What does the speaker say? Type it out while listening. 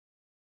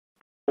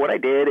What I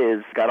did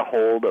is got a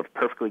hold of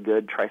perfectly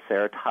good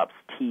Triceratops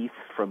teeth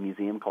from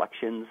museum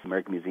collections,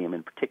 American Museum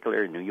in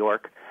particular in New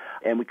York,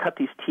 and we cut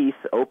these teeth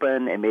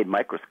open and made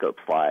microscope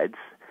slides.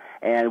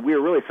 And we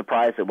were really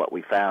surprised at what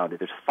we found.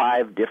 There's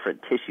 5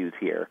 different tissues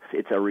here.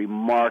 It's a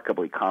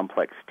remarkably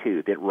complex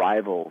tooth. It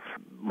rivals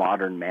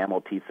modern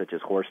mammal teeth such as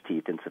horse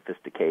teeth in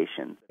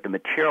sophistication. The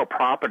material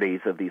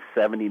properties of these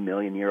 70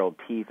 million-year-old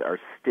teeth are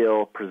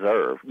still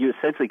preserved. You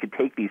essentially could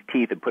take these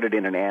teeth and put it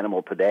in an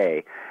animal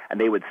today,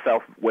 and they would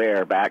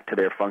self-wear back to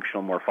their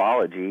functional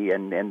morphology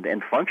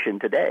and function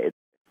today.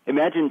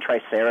 Imagine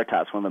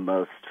Triceratops, one of the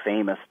most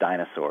famous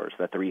dinosaurs,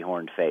 that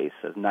 3-horned face,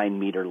 a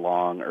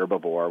 9-meter-long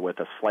herbivore with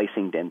a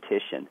slicing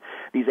dentition.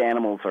 These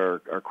animals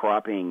are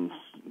cropping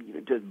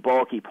just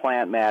bulky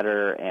plant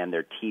matter, and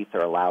their teeth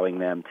are allowing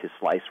them to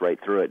slice right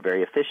through it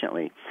very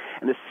efficiently.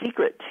 And the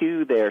secret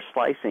to their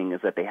slicing is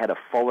that they had a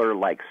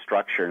fuller-like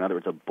structure, in other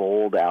words, a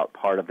bowled-out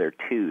part of their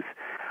tooth.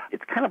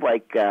 It's kind of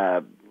like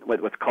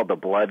what's called the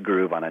blood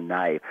groove on a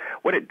knife.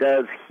 What it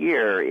does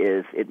here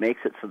is it makes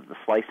it so that the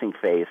slicing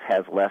face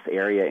has less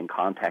area in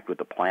contact with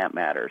the plant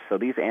matter. So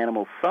these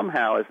animals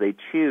somehow, as they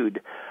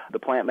chewed, the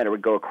plant matter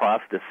would go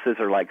across this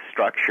scissor-like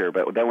structure,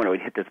 but then when it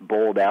would hit this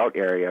bowled-out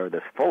area or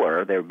this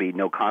fuller, there would be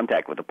no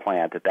contact with the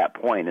plant at that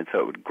point, and so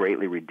it would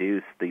greatly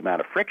reduce the amount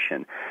of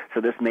friction.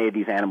 So this made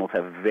these animals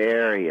have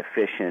very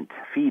efficient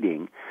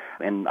feeding,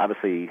 and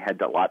obviously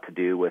had a lot to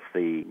do with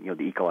the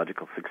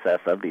ecological success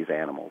of these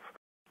animals.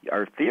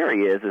 Our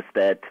theory is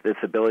that this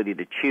ability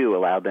to chew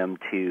allowed them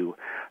to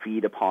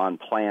feed upon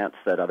plants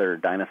that other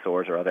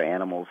dinosaurs or other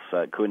animals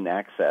couldn't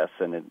access,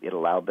 and it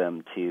allowed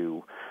them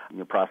to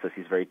process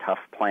these very tough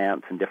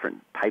plants and different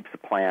types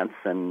of plants,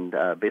 and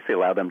basically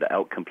allow them to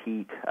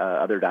outcompete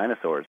other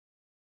dinosaurs.